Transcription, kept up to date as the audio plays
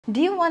Do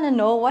you want to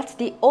know what's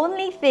the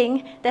only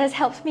thing that has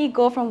helped me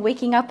go from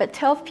waking up at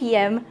 12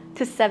 p.m.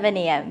 to 7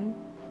 a.m?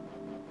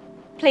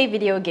 Play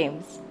video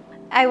games.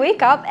 I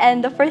wake up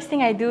and the first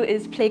thing I do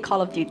is play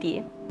Call of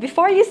Duty.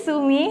 Before you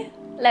sue me,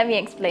 let me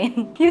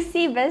explain. You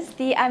see,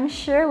 bestie, I'm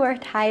sure we're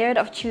tired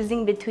of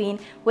choosing between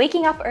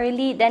waking up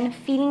early then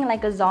feeling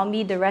like a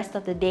zombie the rest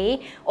of the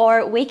day,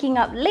 or waking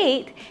up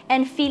late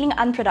and feeling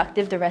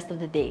unproductive the rest of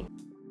the day.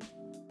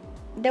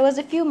 There was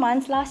a few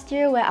months last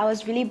year where I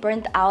was really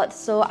burnt out,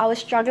 so I was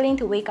struggling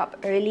to wake up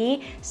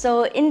early.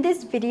 So in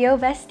this video,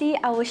 bestie,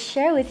 I will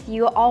share with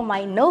you all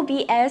my no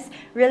BS,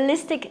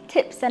 realistic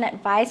tips and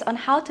advice on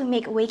how to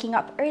make waking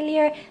up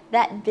earlier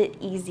that bit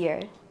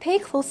easier. Pay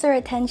closer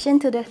attention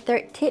to the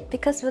third tip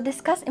because we'll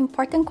discuss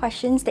important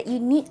questions that you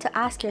need to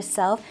ask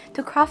yourself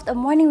to craft a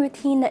morning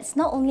routine that's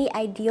not only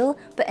ideal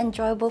but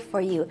enjoyable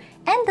for you.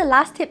 And the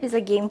last tip is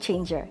a game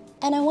changer.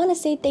 And I want to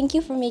say thank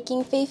you for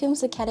making Faye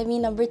Films Academy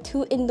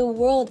 #2 in the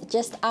world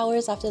just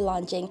hours after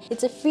launching.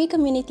 It's a free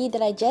community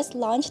that I just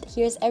launched.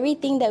 Here's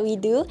everything that we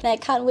do, and I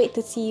can't wait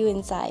to see you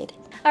inside.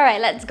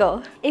 Alright, let's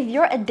go. If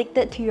you're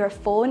addicted to your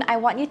phone, I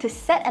want you to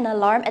set an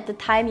alarm at the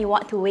time you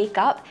want to wake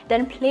up,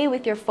 then play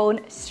with your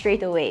phone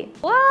straight away.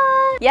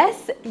 What?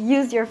 Yes,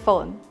 use your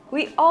phone.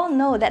 We all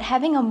know that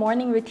having a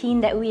morning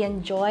routine that we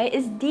enjoy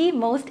is the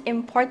most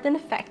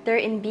important factor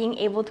in being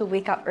able to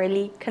wake up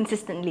early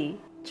consistently.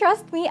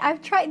 Trust me,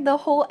 I've tried the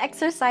whole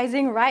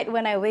exercising right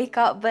when I wake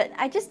up, but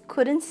I just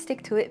couldn't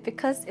stick to it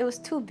because it was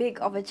too big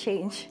of a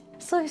change.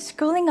 So if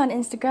scrolling on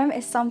Instagram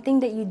is something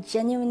that you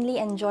genuinely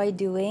enjoy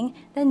doing,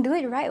 then do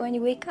it right when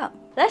you wake up.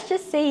 Let's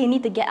just say you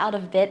need to get out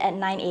of bed at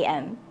 9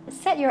 a.m.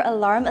 Set your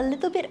alarm a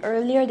little bit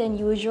earlier than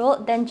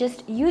usual, then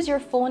just use your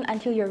phone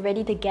until you're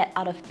ready to get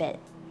out of bed.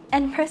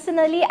 And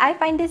personally, I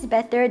find this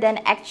better than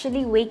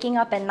actually waking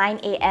up at 9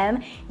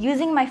 a.m,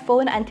 using my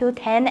phone until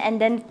 10 and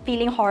then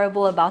feeling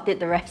horrible about it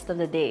the rest of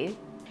the day.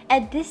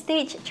 At this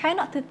stage, try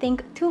not to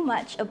think too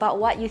much about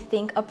what you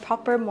think a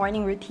proper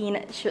morning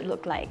routine should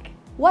look like.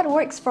 What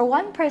works for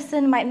one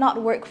person might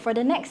not work for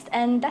the next,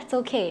 and that's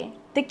okay.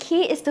 The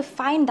key is to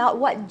find out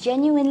what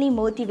genuinely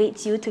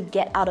motivates you to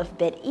get out of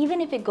bed,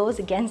 even if it goes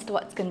against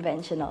what's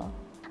conventional.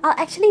 I'll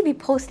actually be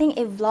posting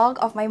a vlog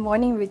of my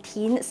morning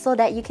routine so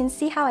that you can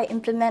see how I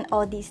implement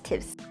all these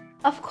tips.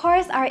 Of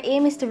course, our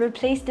aim is to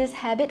replace this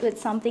habit with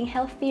something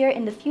healthier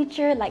in the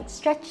future, like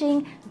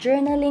stretching,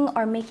 journaling,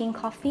 or making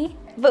coffee.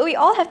 But we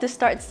all have to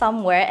start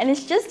somewhere, and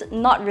it's just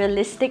not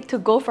realistic to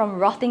go from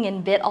rotting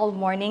in bed all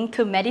morning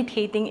to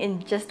meditating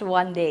in just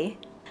one day.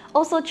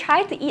 Also,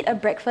 try to eat a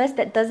breakfast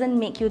that doesn't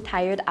make you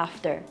tired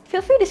after.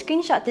 Feel free to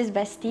screenshot this,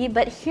 bestie,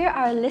 but here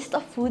are a list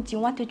of foods you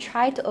want to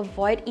try to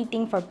avoid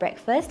eating for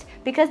breakfast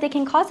because they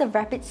can cause a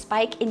rapid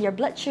spike in your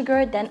blood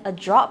sugar, then a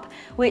drop,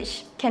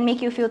 which can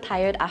make you feel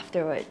tired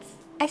afterwards.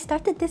 I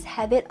started this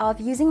habit of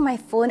using my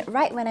phone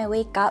right when I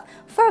wake up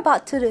for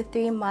about 2 to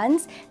 3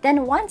 months.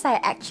 Then once I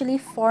actually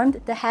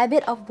formed the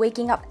habit of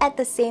waking up at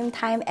the same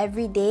time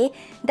every day,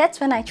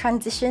 that's when I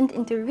transitioned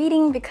into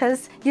reading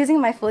because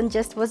using my phone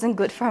just wasn't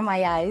good for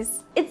my eyes.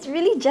 It's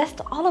really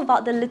just all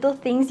about the little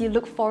things you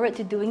look forward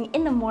to doing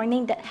in the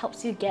morning that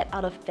helps you get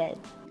out of bed.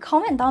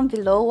 Comment down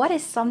below what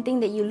is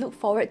something that you look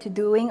forward to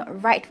doing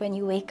right when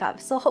you wake up,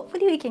 so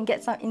hopefully we can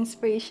get some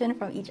inspiration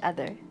from each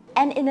other.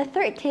 And in the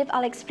third tip,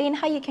 I'll explain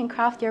how you can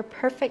craft your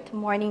perfect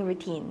morning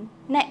routine.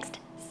 Next,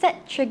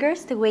 set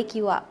triggers to wake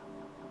you up.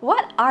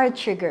 What are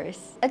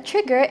triggers? A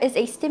trigger is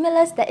a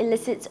stimulus that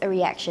elicits a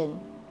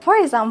reaction. For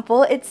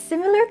example, it's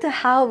similar to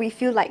how we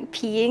feel like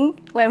peeing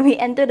when we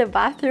enter the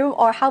bathroom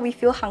or how we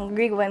feel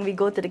hungry when we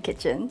go to the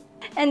kitchen.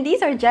 And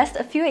these are just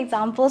a few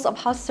examples of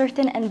how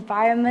certain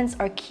environments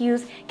or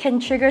cues can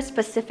trigger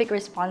specific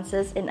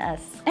responses in us.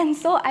 And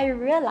so I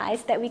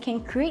realized that we can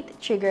create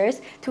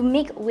triggers to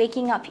make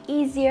waking up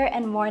easier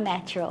and more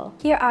natural.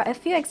 Here are a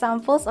few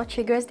examples of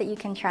triggers that you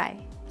can try.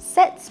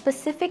 Set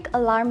specific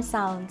alarm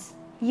sounds.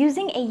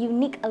 Using a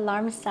unique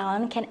alarm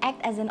sound can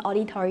act as an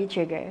auditory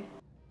trigger.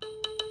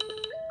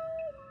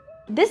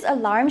 This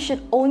alarm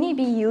should only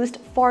be used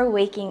for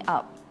waking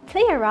up.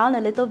 Play around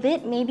a little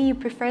bit, maybe you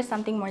prefer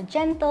something more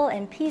gentle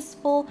and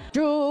peaceful.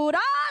 You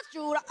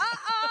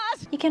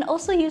can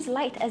also use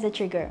light as a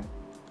trigger.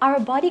 Our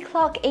body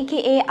clock,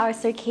 aka our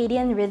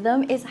circadian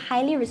rhythm, is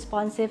highly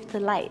responsive to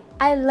light.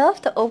 I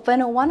love to open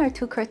 1 or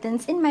 2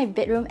 curtains in my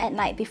bedroom at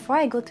night before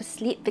I go to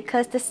sleep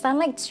because the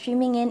sunlight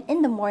streaming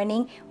in the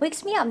morning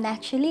wakes me up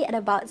naturally at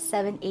about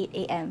 7-8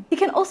 a.m. You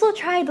can also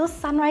try those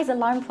sunrise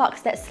alarm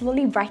clocks that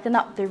slowly brighten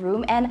up the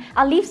room, and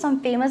I'll leave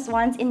some famous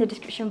ones in the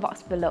description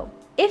box below.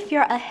 If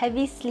you're a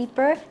heavy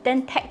sleeper,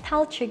 then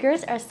tactile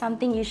triggers are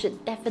something you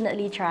should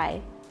definitely try.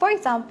 For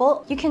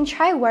example, you can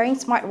try wearing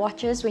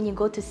smartwatches when you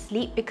go to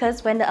sleep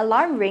because when the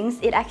alarm rings,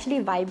 it actually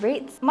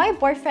vibrates. My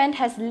boyfriend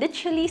has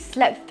literally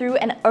slept through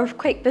an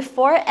earthquake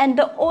before, and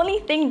the only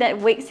thing that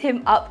wakes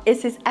him up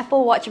is his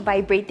Apple Watch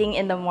vibrating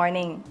in the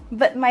morning.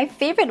 But my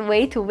favorite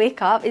way to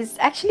wake up is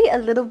actually a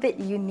little bit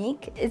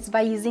unique. It's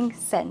by using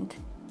scent.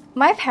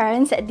 My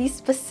parents had these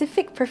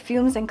specific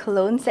perfumes and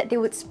colognes that they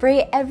would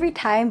spray every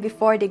time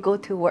before they go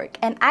to work.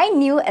 And I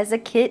knew as a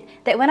kid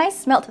that when I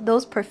smelt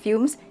those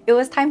perfumes, it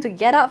was time to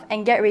get up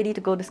and get ready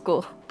to go to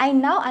school. I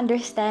now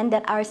understand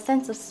that our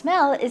sense of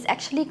smell is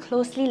actually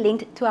closely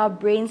linked to our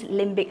brain's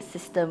limbic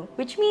system,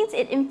 which means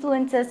it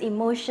influences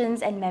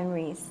emotions and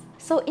memories.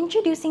 So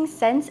introducing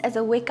scents as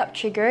a wake-up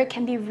trigger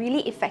can be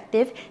really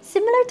effective,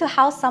 similar to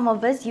how some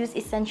of us use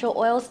essential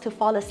oils to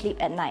fall asleep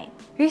at night.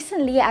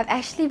 Recently, I've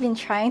actually been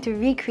trying to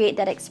recreate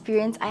that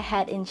experience I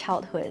had in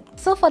childhood.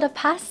 So for the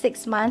past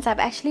 6 months, I've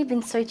actually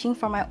been searching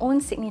for my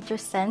own signature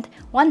scent,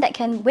 one that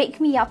can wake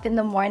me up in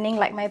the morning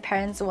like my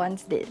parents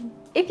once did.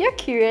 If you're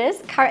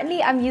curious,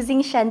 currently I'm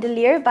using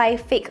Chandelier by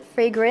Fake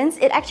Fragrance.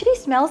 It actually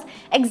smells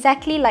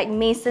exactly like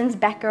Mason's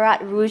Baccarat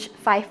Rouge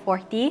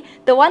 540,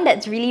 the one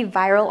that's really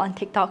viral on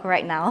TikTok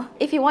right now.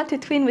 If you want to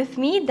twin with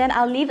me, then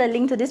I'll leave a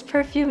link to this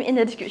perfume in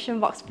the description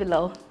box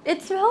below.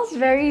 It smells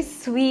very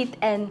sweet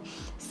and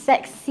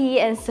sexy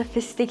and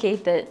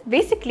sophisticated.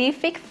 Basically,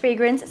 Fake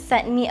Fragrance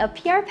sent me a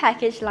PR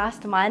package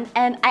last month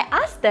and I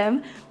asked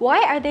them,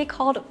 why are they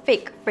called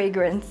Fake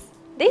Fragrance?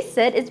 They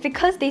said it's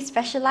because they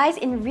specialize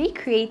in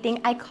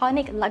recreating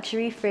iconic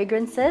luxury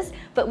fragrances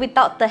but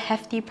without the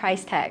hefty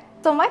price tag.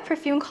 So my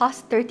perfume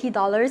cost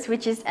 $30,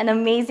 which is an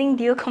amazing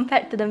deal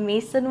compared to the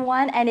Mason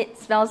one, and it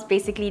smells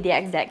basically the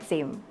exact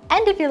same.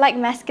 And if you like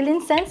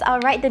masculine scents, I'll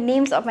write the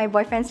names of my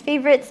boyfriend's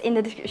favorites in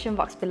the description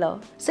box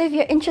below. So if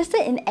you're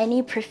interested in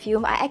any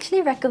perfume, I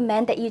actually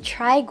recommend that you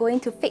try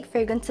going to Fake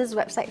Fragrance's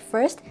website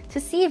first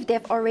to see if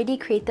they've already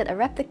created a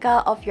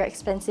replica of your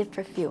expensive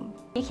perfume.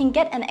 You can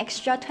get an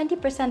extra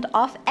 20%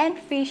 off and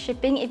free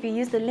shipping if you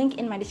use the link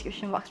in my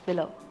description box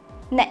below.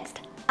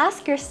 Next,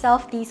 ask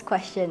yourself these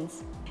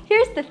questions.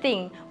 Here's the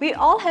thing, we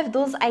all have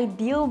those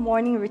ideal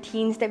morning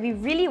routines that we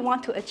really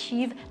want to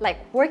achieve,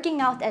 like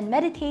working out and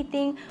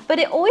meditating, but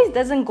it always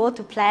doesn't go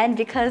to plan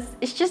because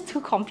it's just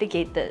too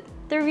complicated.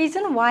 The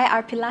reason why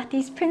our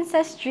Pilates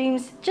princess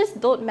dreams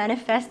just don't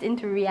manifest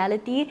into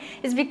reality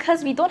is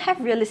because we don't have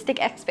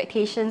realistic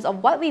expectations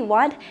of what we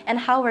want and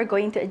how we're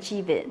going to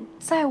achieve it.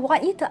 So I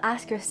want you to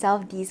ask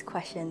yourself these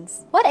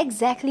questions. What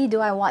exactly do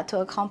I want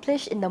to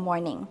accomplish in the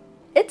morning?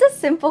 It's a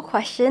simple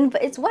question,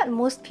 but it's what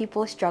most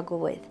people struggle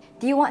with.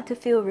 Do you want to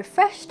feel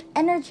refreshed,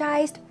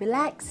 energized,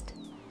 relaxed?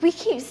 We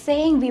keep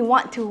saying we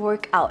want to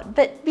work out,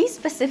 but be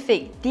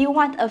specific. Do you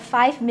want a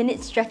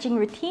 5-minute stretching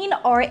routine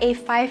or a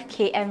 5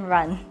 km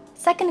run?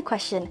 Second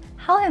question,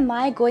 how am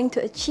I going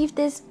to achieve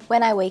this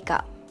when I wake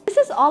up? This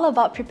is all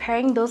about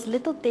preparing those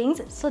little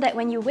things so that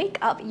when you wake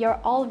up,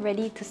 you're all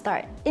ready to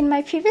start. In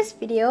my previous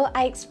video,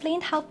 I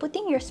explained how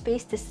putting your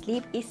space to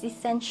sleep is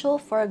essential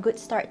for a good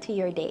start to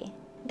your day.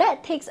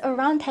 That takes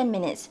around 10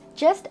 minutes.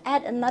 Just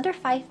add another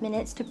 5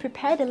 minutes to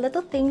prepare the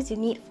little things you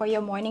need for your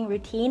morning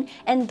routine,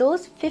 and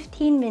those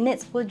 15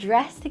 minutes will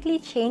drastically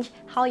change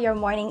how your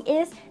morning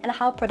is and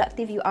how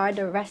productive you are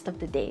the rest of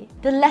the day.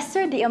 The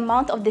lesser the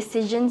amount of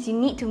decisions you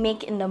need to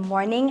make in the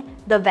morning,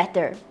 the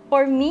better.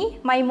 For me,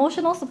 my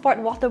emotional support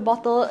water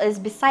bottle is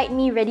beside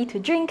me ready to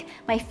drink.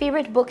 My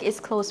favorite book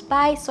is close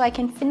by so I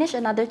can finish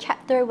another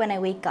chapter when I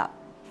wake up.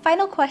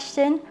 Final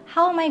question,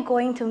 how am I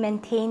going to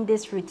maintain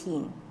this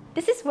routine?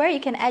 This is where you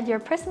can add your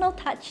personal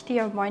touch to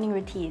your morning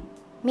routine.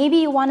 Maybe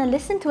you want to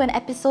listen to an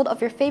episode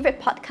of your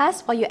favorite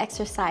podcast while you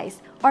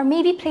exercise, or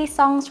maybe play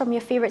songs from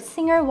your favorite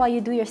singer while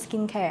you do your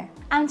skincare.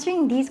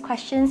 Answering these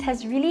questions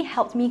has really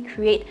helped me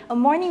create a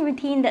morning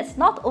routine that's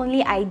not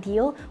only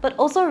ideal, but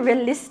also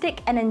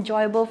realistic and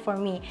enjoyable for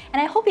me, and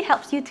I hope it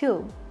helps you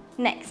too.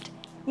 Next,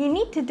 you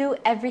need to do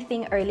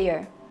everything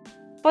earlier.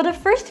 For the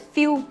first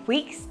few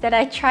weeks that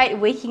I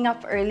tried waking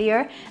up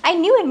earlier, I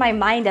knew in my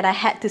mind that I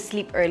had to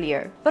sleep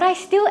earlier. But I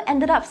still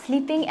ended up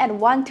sleeping at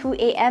 1-2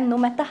 a.m. no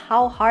matter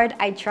how hard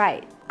I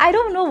tried. I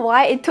don't know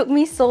why it took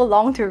me so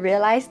long to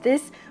realize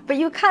this, but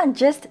you can't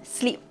just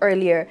sleep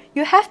earlier.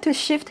 You have to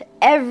shift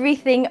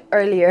everything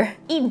earlier.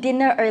 Eat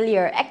dinner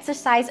earlier,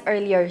 exercise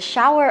earlier,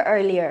 shower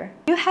earlier.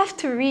 You have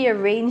to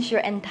rearrange your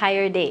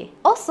entire day.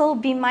 Also,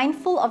 be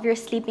mindful of your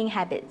sleeping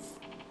habits.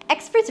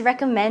 Experts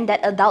recommend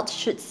that adults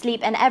should sleep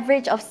an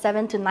average of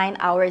 7 to 9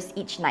 hours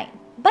each night.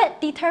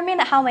 But determine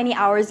how many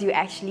hours you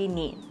actually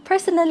need.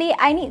 Personally,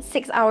 I need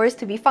 6 hours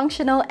to be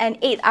functional and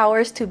 8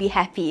 hours to be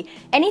happy.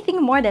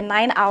 Anything more than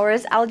 9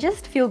 hours, I'll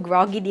just feel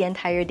groggy the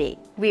entire day,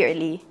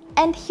 weirdly.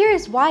 And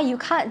here's why you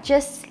can't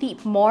just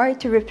sleep more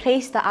to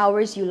replace the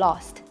hours you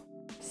lost.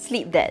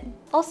 Sleep debt,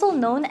 also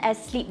known as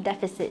sleep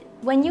deficit.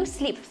 When you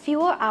sleep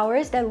fewer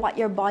hours than what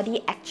your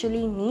body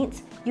actually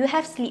needs, you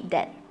have sleep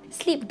debt.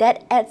 Sleep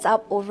debt adds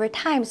up over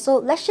time, so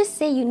let's just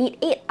say you need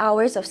 8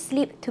 hours of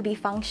sleep to be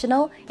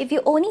functional. If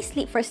you only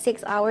sleep for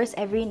 6 hours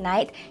every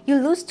night, you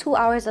lose 2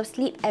 hours of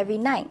sleep every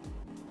night.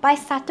 By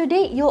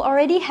Saturday, you'll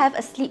already have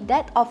a sleep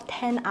debt of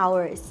 10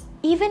 hours.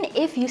 Even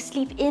if you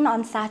sleep in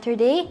on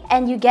Saturday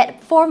and you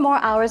get 4 more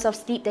hours of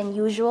sleep than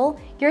usual,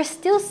 you're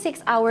still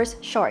 6 hours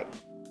short.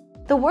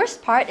 The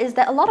worst part is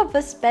that a lot of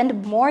us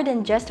spend more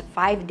than just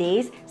 5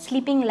 days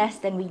sleeping less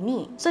than we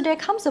need. So there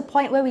comes a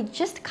point where we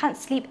just can't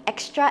sleep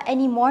extra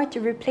anymore to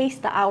replace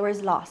the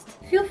hours lost.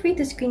 Feel free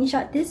to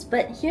screenshot this,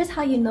 but here's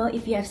how you know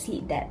if you have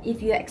sleep debt,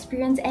 if you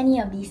experience any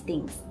of these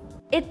things.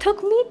 It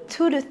took me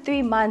 2 to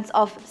 3 months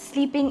of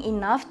sleeping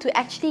enough to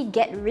actually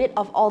get rid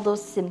of all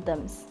those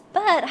symptoms.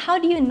 But how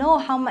do you know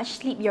how much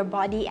sleep your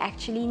body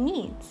actually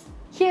needs?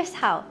 Here's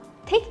how.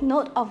 Take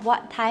note of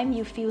what time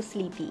you feel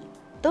sleepy.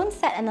 Don't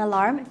set an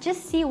alarm,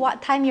 just see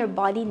what time your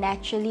body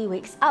naturally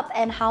wakes up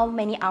and how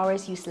many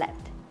hours you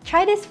slept.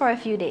 Try this for a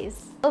few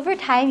days. Over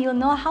time, you'll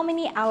know how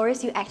many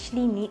hours you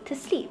actually need to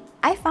sleep.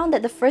 I found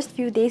that the first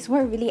few days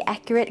weren't really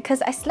accurate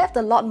because I slept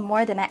a lot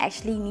more than I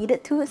actually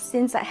needed to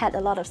since I had a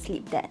lot of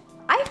sleep debt.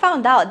 I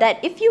found out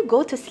that if you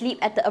go to sleep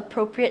at the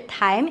appropriate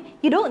time,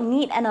 you don't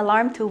need an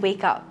alarm to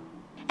wake up.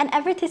 An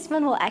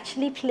advertisement will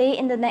actually play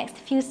in the next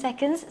few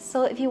seconds,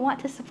 so if you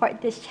want to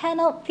support this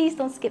channel, please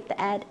don't skip the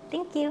ad.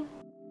 Thank you.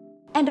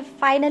 And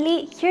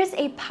finally, here's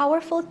a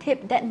powerful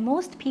tip that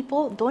most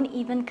people don't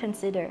even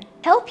consider.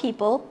 Tell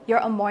people you're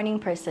a morning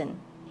person.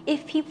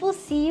 If people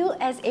see you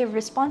as a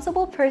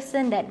responsible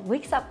person that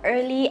wakes up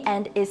early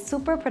and is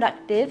super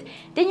productive,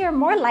 then you're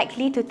more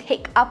likely to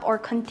take up or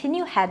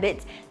continue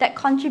habits that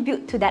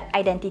contribute to that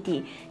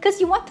identity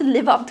because you want to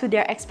live up to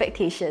their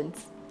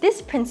expectations.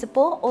 This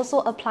principle also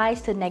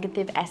applies to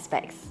negative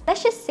aspects.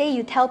 Let's just say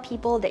you tell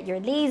people that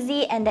you're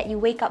lazy and that you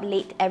wake up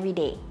late every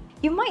day.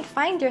 You might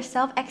find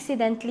yourself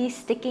accidentally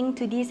sticking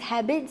to these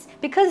habits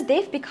because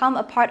they've become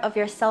a part of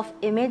your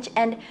self-image,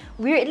 and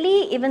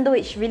weirdly, even though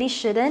it really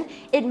shouldn't,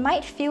 it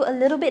might feel a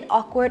little bit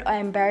awkward or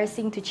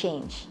embarrassing to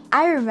change.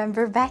 I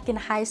remember back in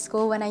high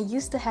school when I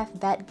used to have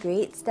bad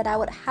grades that I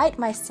would hide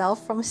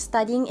myself from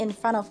studying in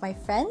front of my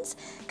friends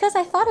because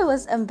I thought it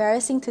was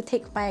embarrassing to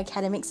take my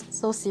academics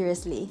so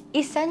seriously.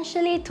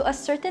 Essentially, to a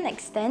certain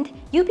extent,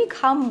 you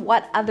become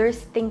what others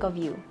think of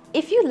you.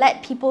 If you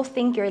let people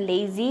think you're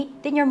lazy,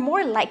 then you're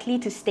more likely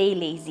to stay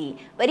lazy.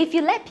 But if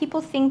you let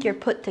people think you're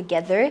put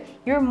together,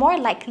 you're more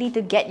likely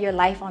to get your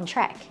life on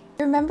track.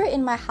 Remember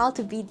in my How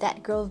to Be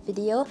That Girl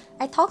video,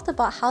 I talked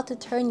about how to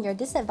turn your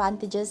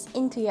disadvantages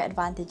into your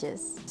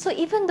advantages. So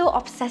even though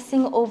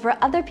obsessing over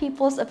other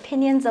people's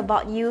opinions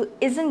about you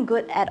isn't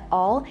good at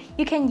all,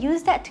 you can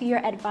use that to your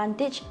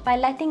advantage by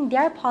letting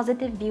their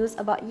positive views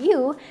about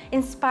you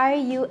inspire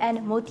you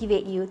and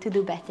motivate you to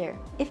do better.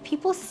 If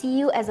people see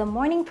you as a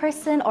morning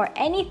person or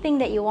anything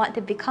that you want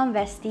to become,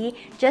 bestie,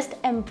 just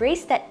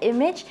embrace that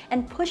image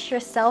and push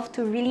yourself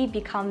to really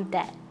become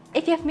that.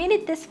 If you've made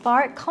it this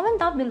far, comment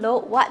down below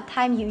what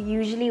time you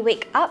usually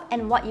wake up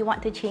and what you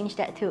want to change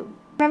that to.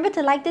 Remember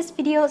to like this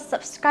video,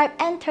 subscribe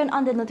and turn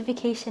on the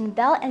notification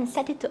bell and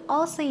set it to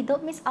all so you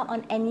don't miss out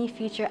on any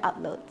future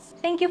uploads.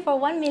 Thank you for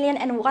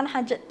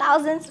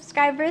 1,100,000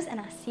 subscribers and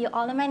I'll see you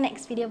all in my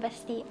next video,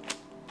 bestie.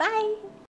 Bye!